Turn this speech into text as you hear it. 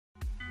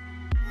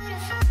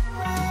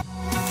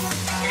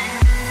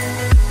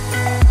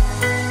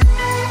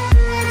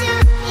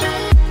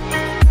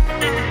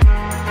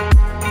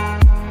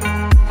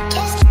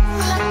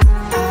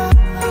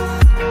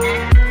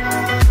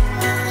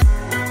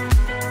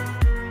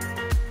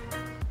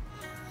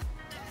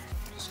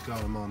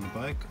got them on the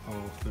bike,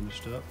 all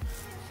finished up.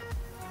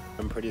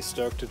 I'm pretty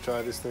stoked to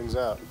try these things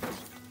out.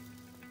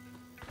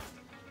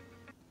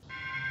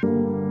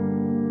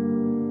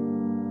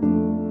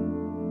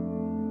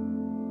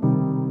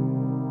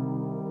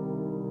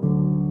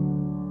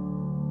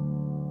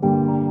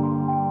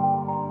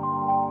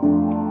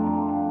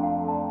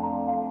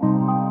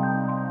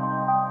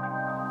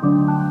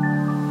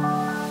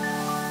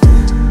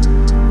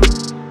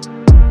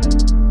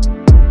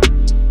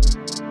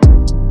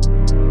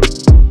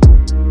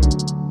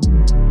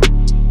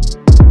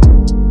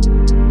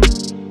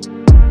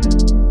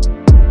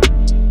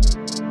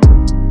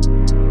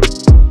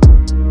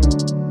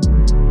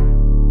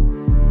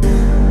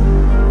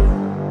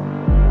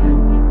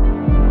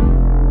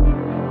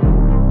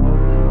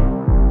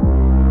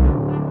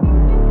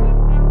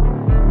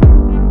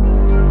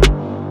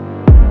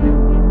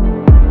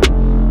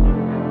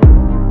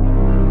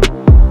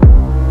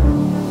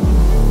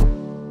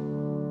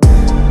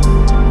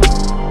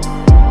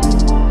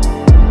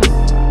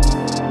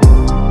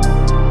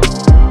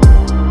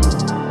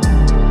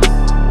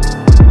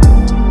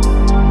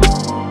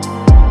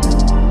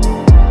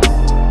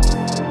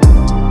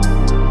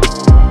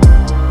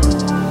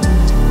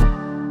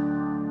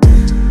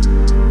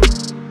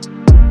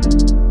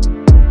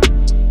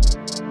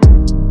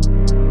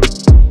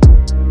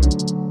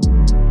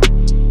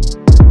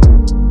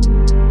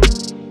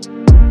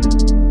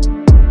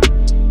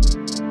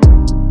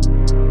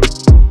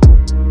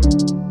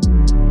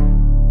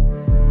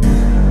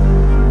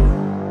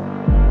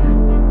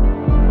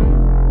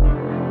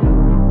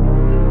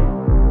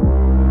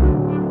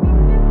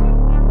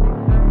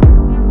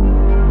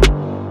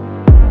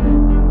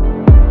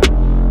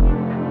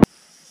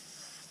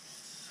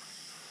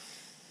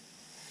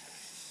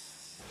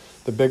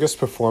 The biggest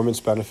performance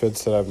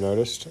benefits that I've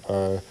noticed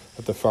are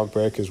that the front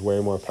brake is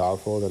way more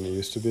powerful than it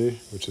used to be,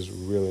 which is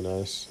really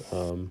nice.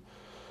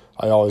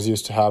 I always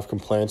used to have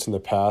complaints in the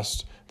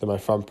past that my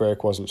front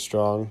brake wasn't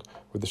strong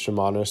with the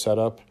Shimano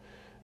setup.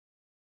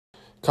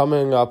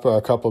 Coming up are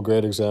a couple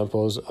great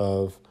examples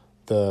of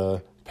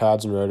the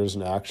pads and rotors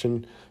in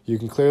action. You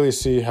can clearly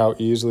see how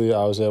easily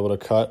I was able to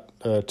cut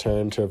a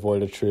turn to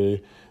avoid a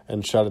tree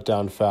and shut it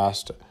down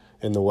fast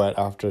in the wet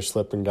after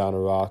slipping down a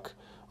rock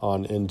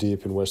on In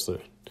Deep in Whistler.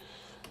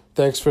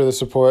 Thanks for the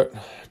support,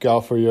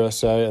 Galfer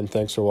USA, and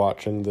thanks for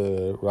watching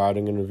the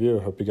riding and review.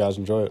 Hope you guys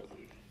enjoy it.